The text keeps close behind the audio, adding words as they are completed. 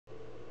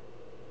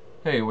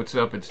Hey, what's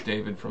up? It's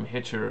David from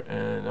Hitcher,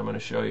 and I'm going to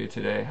show you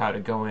today how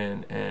to go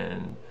in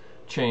and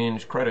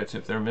change credits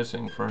if they're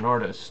missing for an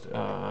artist.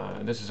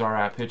 This is our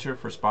app Hitcher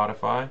for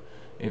Spotify.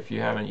 If you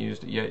haven't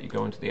used it yet, you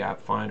go into the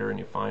app finder and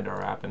you find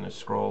our app in the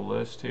scroll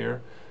list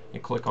here. You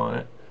click on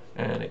it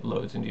and it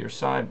loads into your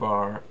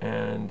sidebar,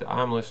 and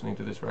I'm listening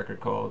to this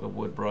record called The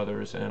Wood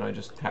Brothers, and I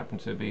just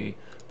happened to be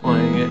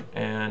playing it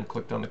and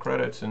clicked on the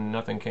credits and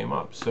nothing came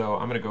up. So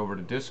I'm going to go over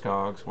to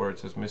Discogs where it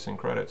says missing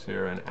credits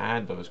here and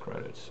add those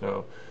credits.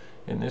 So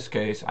in this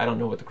case, I don't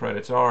know what the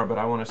credits are, but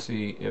I want to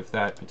see if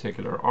that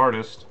particular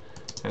artist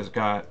has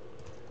got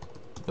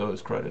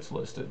those credits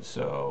listed.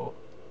 So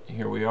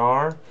here we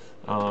are,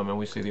 and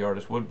we see the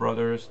artist Wood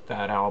Brothers.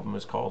 That album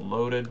is called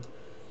Loaded,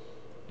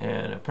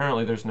 and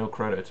apparently there's no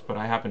credits, but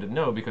I happen to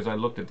know because I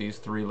looked at these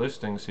three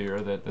listings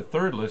here that the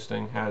third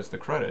listing has the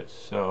credits.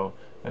 So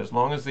as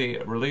long as the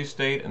release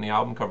date and the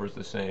album cover is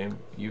the same,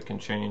 you can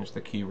change the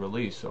key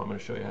release. So I'm going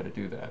to show you how to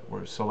do that.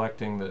 We're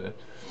selecting the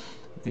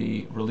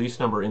release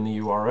number in the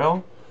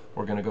URL.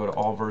 We're going to go to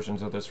all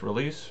versions of this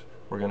release.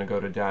 We're going to go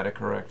to data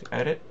correct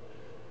edit,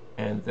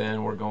 and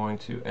then we're going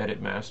to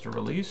edit master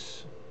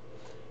release,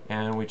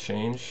 and we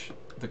change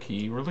the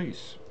key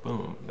release.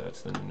 Boom,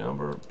 that's the new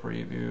number.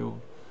 Preview,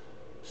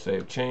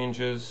 save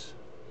changes,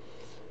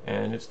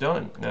 and it's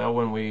done. Now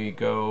when we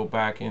go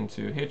back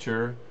into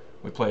Hitcher,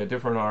 we play a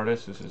different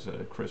artist. This is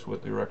a Chris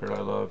Whitley record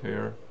I love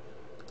here,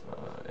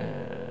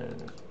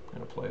 and I'm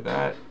going to play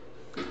that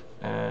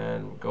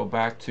and go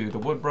back to the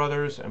Wood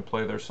Brothers and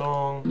play their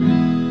song,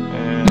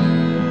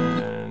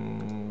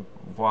 and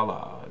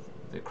voila,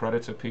 the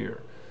credits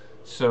appear.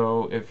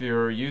 So if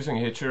you're using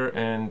Hitcher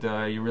and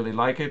you really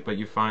like it, but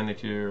you find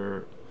that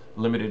you're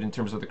limited in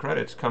terms of the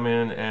credits, come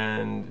in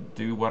and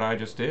do what I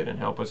just did and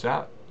help us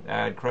out.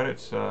 Add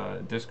credits.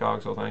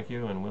 Discogs will thank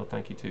you, and we'll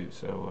thank you too.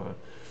 So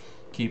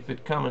keep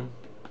it coming.